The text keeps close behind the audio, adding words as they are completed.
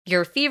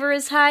Your fever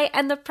is high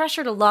and the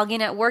pressure to log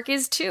in at work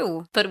is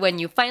too. But when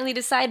you finally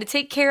decide to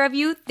take care of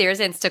you, there's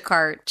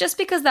Instacart. Just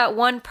because that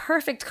one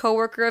perfect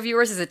coworker of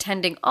yours is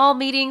attending all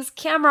meetings,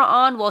 camera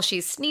on while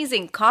she's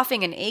sneezing,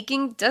 coughing, and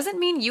aching, doesn't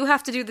mean you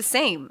have to do the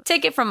same.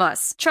 Take it from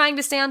us. Trying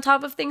to stay on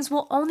top of things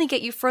will only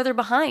get you further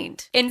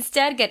behind.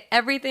 Instead, get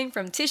everything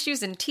from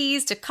tissues and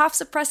teas to cough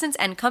suppressants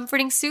and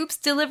comforting soups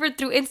delivered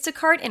through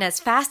Instacart in as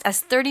fast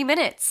as 30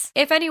 minutes.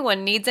 If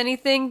anyone needs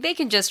anything, they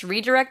can just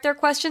redirect their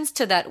questions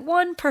to that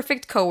one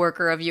perfect coworker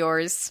of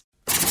yours.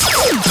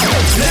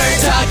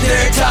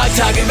 Nerd Talk,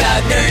 talking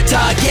about Nerd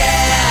Talk,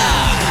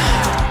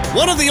 yeah!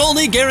 One of the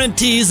only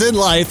guarantees in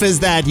life is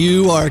that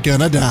you are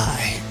gonna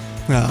die.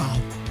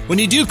 Oh. When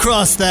you do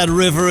cross that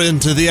river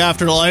into the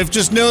afterlife,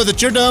 just know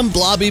that your dumb,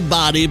 blobby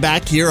body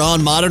back here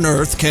on modern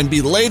Earth can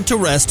be laid to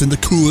rest in the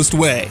coolest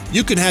way.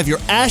 You can have your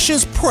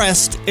ashes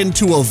pressed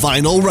into a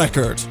vinyl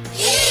record.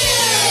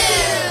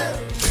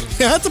 Yeah,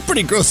 that's a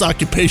pretty gross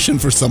occupation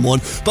for someone,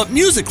 but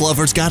music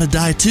lovers gotta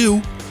die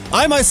too.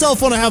 I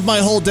myself want to have my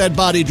whole dead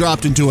body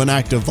dropped into an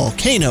active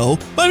volcano.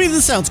 I mean,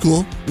 this sounds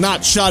cool.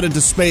 Not shot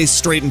into space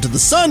straight into the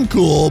sun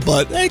cool,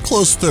 but a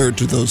close third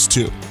to those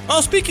two.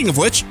 Oh, speaking of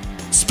which,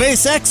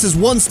 SpaceX is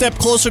one step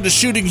closer to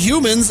shooting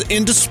humans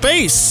into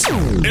space.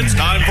 It's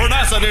time for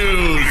NASA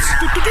news.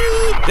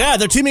 Yeah,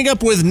 they're teaming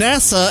up with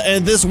NASA,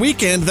 and this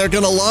weekend they're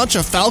going to launch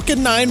a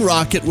Falcon 9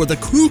 rocket with a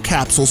crew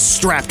capsule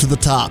strapped to the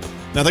top.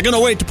 Now, they're going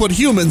to wait to put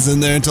humans in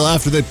there until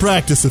after they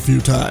practice a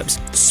few times.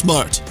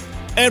 Smart.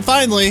 And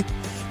finally,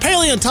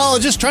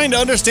 paleontologists trying to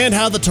understand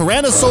how the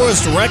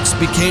Tyrannosaurus Rex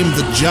became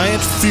the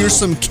giant,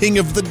 fearsome king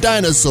of the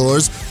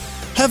dinosaurs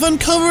have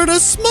uncovered a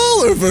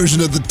smaller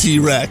version of the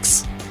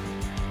T-Rex.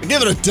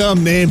 Give it a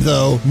dumb name,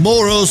 though.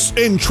 Moros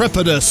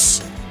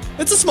intrepidus.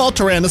 It's a small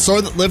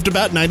tyrannosaur that lived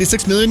about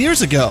 96 million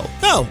years ago.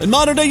 Oh, in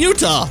modern-day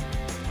Utah.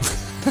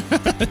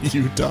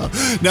 Utah.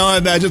 Now I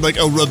imagine like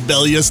a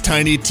rebellious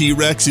tiny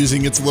T-Rex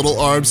using its little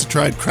arms to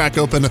try and crack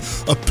open a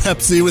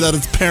Pepsi without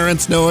its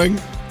parents knowing.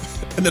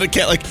 And then it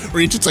can't like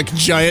reach its like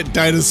giant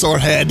dinosaur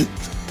head.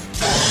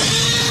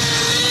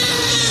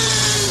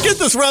 Get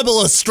this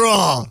rebel a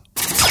straw.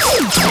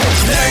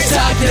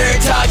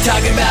 Nerd Talk,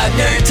 talking about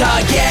Nerd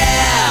Talk,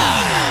 yeah!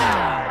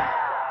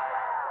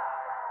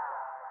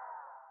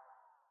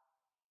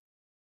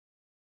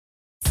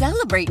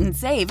 Celebrate and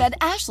save at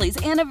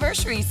Ashley's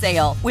Anniversary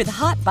Sale. With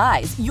Hot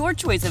Buys, your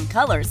choice of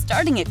colors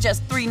starting at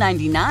just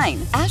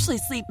 $3.99. Ashley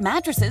Sleep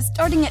mattresses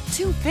starting at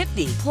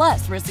 $2.50.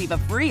 Plus, receive a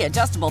free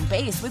adjustable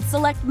base with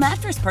select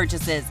mattress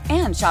purchases.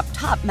 And shop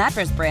top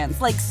mattress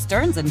brands like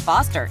Stearns &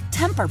 Foster,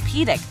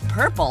 Tempur-Pedic,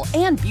 Purple,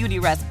 and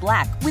Beautyrest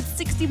Black with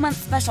 60-month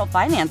special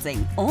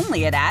financing.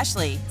 Only at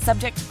Ashley.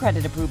 Subject to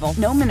credit approval.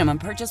 No minimum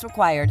purchase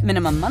required.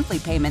 Minimum monthly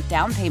payment,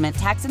 down payment,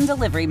 tax, and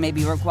delivery may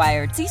be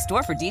required. See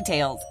store for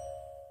details.